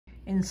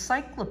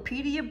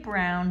Encyclopedia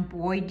Brown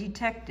Boy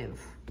Detective.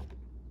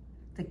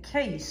 The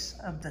Case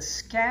of the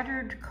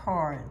Scattered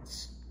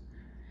Cards.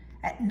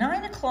 At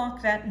 9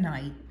 o'clock that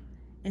night,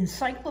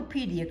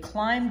 Encyclopedia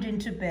climbed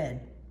into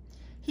bed.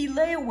 He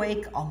lay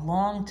awake a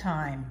long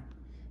time.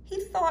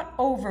 He thought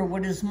over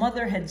what his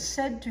mother had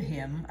said to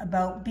him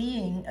about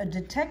being a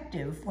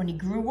detective when he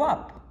grew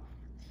up.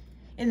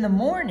 In the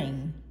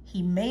morning,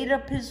 he made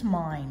up his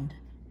mind.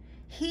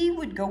 He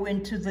would go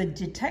into the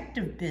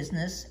detective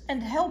business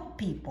and help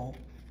people.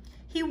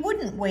 He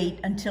wouldn't wait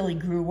until he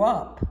grew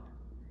up.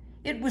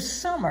 It was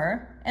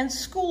summer and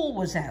school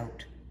was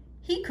out.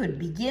 He could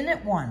begin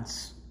at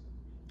once.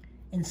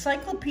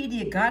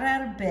 Encyclopedia got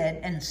out of bed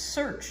and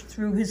searched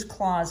through his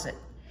closet.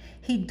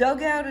 He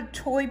dug out a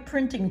toy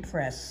printing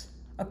press,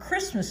 a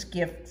Christmas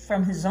gift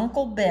from his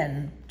Uncle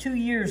Ben 2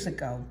 years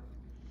ago.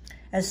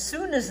 As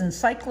soon as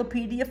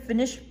Encyclopedia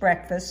finished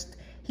breakfast,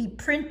 he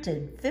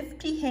printed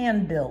 50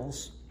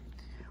 handbills.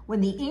 When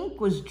the ink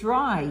was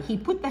dry, he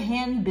put the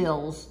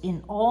handbills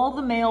in all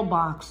the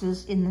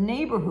mailboxes in the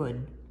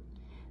neighborhood.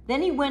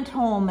 Then he went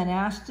home and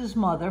asked his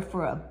mother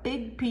for a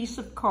big piece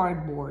of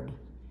cardboard.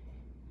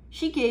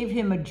 She gave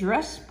him a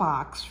dress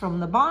box from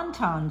the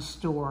Bon-Ton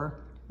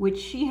store, which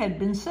she had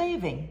been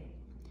saving.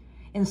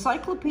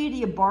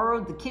 Encyclopedia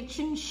borrowed the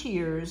kitchen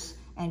shears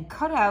and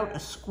cut out a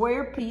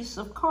square piece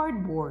of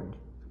cardboard.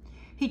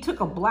 He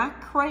took a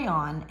black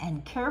crayon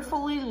and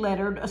carefully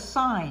lettered a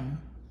sign.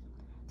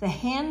 The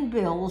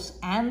handbills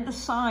and the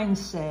sign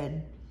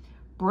said,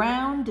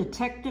 Brown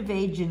Detective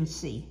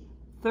Agency,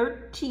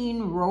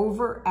 13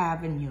 Rover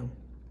Avenue.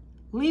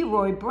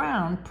 Leroy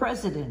Brown,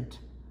 President.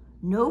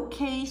 No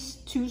case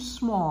too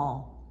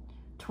small.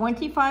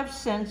 25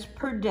 cents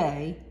per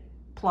day,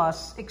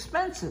 plus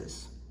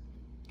expenses.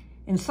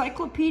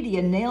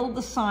 Encyclopedia nailed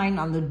the sign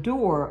on the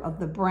door of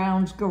the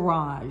Browns'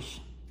 garage.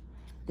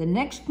 The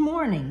next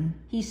morning,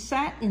 he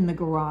sat in the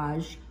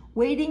garage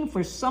waiting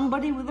for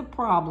somebody with a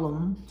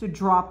problem to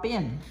drop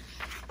in.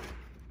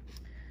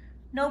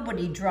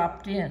 Nobody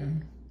dropped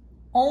in,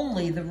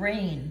 only the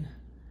rain.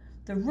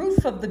 The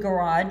roof of the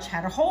garage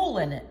had a hole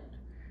in it.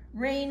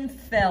 Rain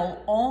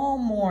fell all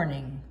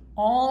morning,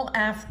 all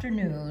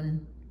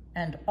afternoon,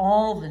 and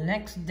all the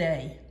next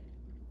day.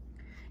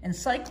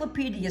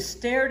 Encyclopedia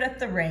stared at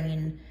the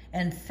rain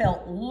and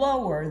felt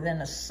lower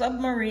than a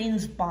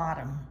submarine's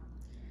bottom.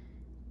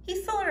 He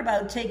thought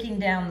about taking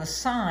down the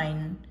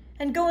sign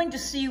and going to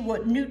see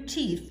what new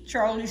teeth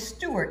Charlie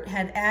Stewart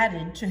had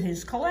added to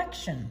his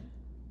collection.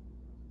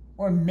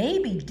 Or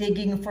maybe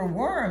digging for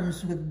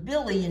worms with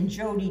Billy and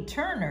Jody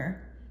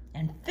Turner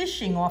and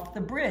fishing off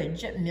the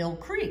bridge at Mill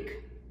Creek.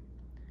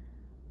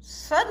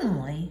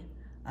 Suddenly,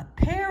 a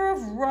pair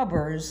of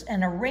rubbers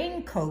and a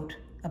raincoat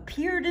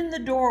appeared in the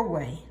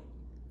doorway.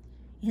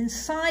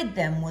 Inside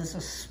them was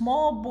a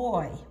small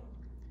boy.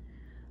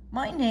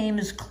 My name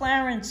is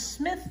Clarence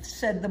Smith,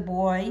 said the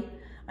boy.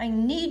 I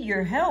need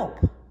your help.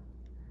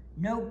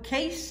 No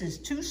case is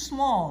too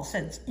small,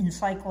 said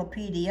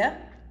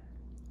Encyclopedia.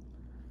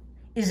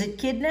 Is it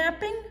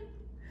kidnapping?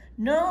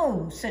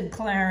 No, said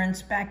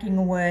Clarence, backing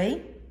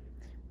away.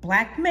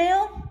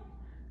 Blackmail?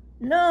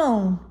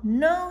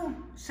 No,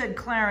 said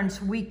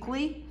Clarence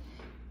weakly.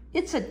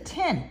 It's a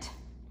tent.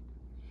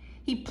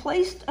 He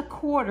placed a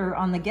quarter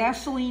on the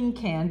gasoline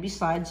can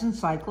beside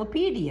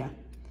Encyclopedia.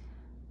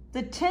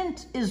 The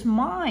tent is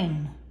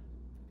mine,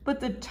 but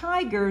the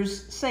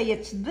tigers say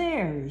it's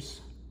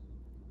theirs.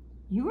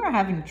 You are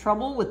having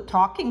trouble with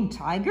talking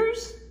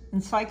tigers?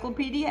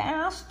 Encyclopedia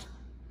asked.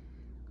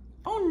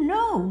 Oh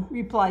no,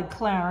 replied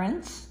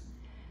Clarence.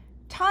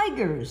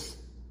 Tigers,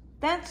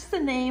 that's the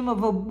name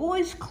of a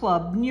boys'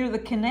 club near the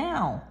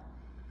canal.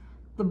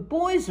 The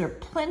boys are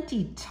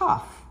plenty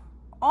tough,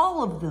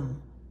 all of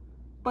them,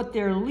 but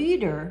their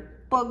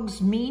leader, Bugs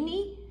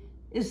Meany,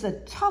 is the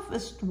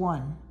toughest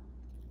one.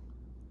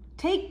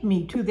 Take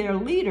me to their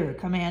leader,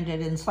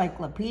 commanded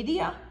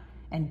Encyclopedia,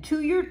 and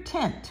to your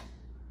tent.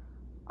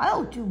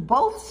 I'll do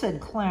both, said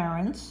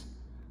Clarence.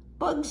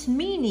 Bugs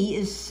Meany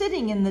is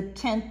sitting in the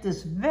tent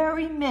this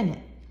very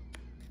minute.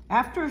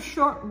 After a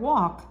short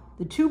walk,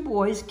 the two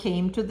boys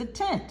came to the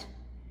tent.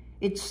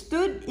 It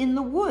stood in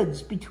the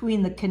woods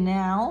between the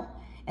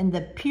canal and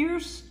the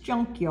Pierce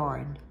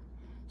junkyard.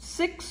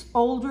 6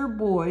 older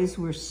boys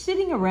were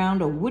sitting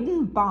around a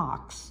wooden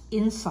box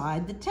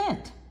inside the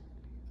tent.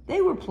 They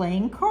were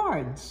playing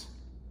cards.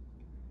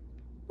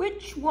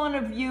 Which one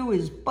of you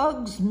is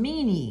Bugs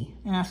Meany?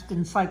 Asked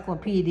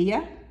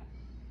Encyclopedia.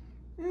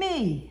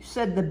 Me,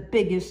 said the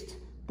biggest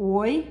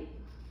boy.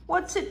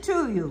 What's it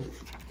to you?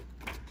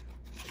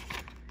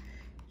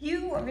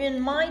 You are in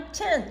my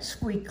tent,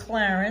 squeaked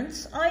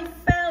Clarence. I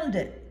found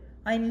it.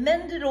 I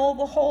mended all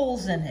the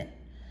holes in it.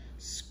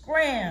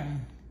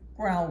 Scram,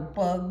 growled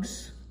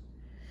Bugs.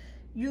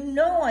 You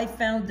know I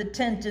found the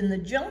tent in the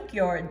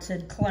junkyard,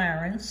 said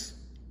Clarence.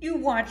 You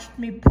watched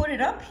me put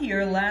it up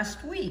here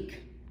last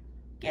week.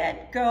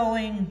 Get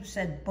going,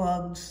 said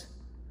Bugs.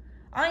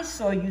 I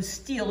saw you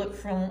steal it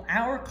from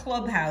our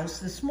clubhouse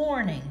this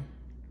morning.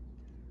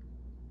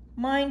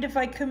 Mind if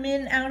I come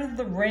in out of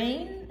the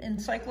rain?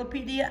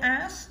 Encyclopedia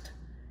asked.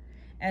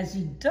 As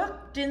he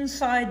ducked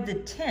inside the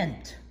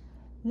tent,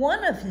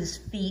 one of his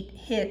feet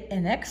hit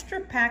an extra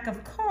pack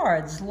of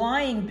cards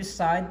lying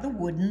beside the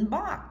wooden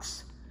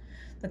box.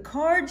 The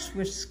cards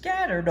were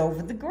scattered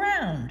over the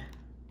ground.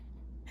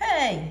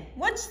 "Hey,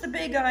 what's the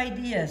big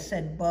idea?"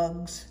 said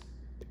Bugs.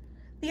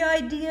 "The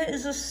idea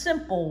is a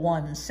simple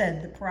one,"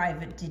 said the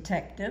private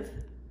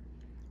detective.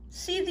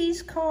 "See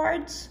these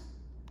cards?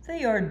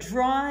 They are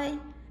dry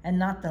and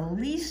not the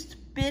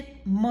least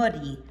bit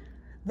muddy,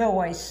 though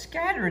I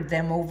scattered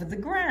them over the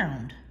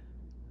ground.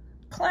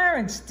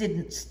 Clarence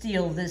didn't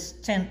steal this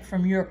tent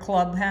from your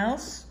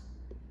clubhouse."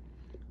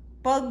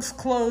 Bugs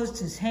closed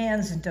his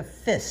hands into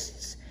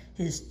fists.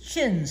 His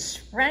chin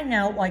sprang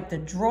out like the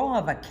draw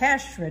of a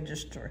cash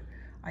register.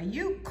 "Are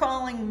you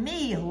calling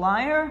me a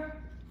liar?"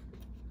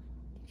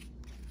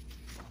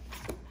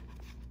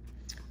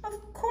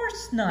 "Of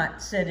course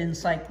not," said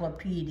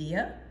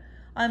Encyclopedia.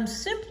 "I'm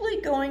simply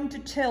going to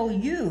tell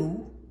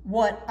you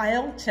what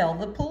I'll tell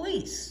the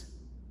police."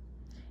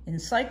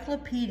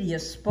 Encyclopedia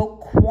spoke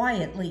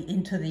quietly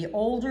into the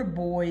older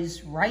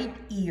boy's right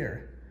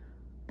ear.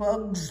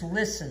 Bugs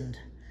listened.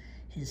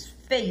 His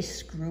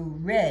face grew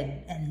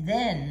red and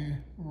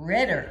then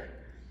redder.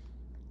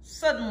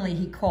 Suddenly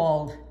he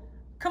called,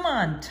 "Come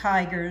on,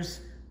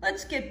 Tigers,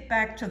 let's get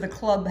back to the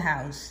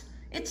clubhouse.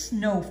 It's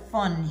no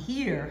fun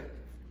here."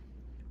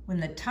 When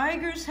the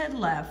Tigers had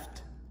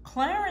left,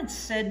 Clarence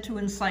said to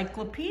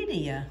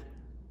Encyclopedia,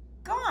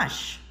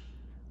 "Gosh,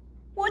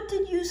 what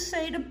did you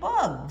say to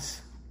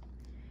Bugs?"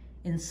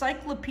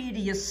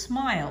 Encyclopedia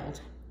smiled.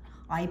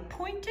 "I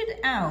pointed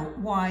out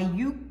why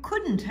you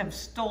couldn't have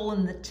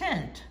stolen the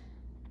tent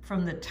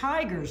from the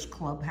Tigers'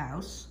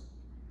 clubhouse."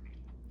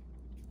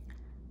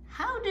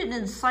 How did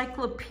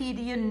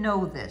Encyclopedia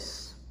know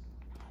this?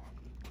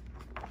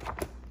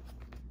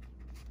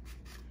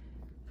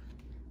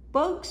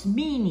 Bugs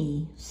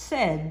Meany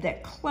said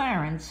that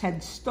Clarence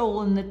had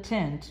stolen the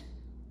tent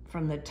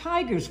from the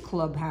Tigers'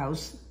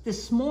 clubhouse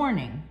this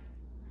morning.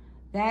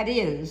 That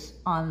is,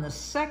 on the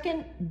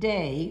second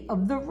day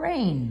of the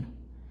rain.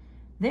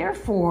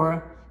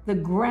 Therefore, the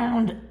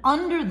ground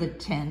under the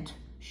tent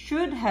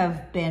should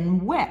have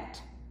been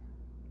wet.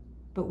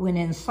 But when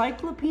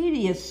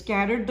Encyclopedia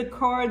scattered the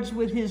cards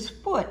with his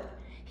foot,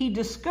 he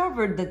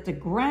discovered that the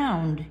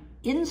ground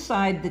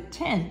inside the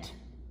tent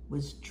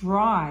was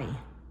dry.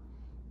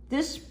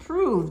 This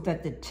proved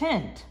that the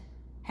tent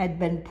had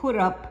been put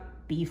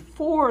up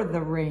before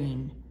the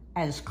rain,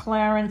 as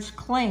Clarence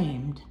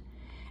claimed,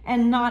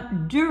 and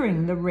not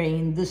during the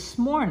rain this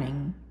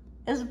morning,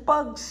 as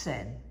Bugs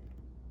said.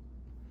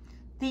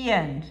 The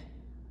end.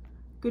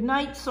 Good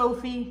night,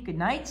 Sophie. Good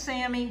night,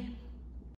 Sammy.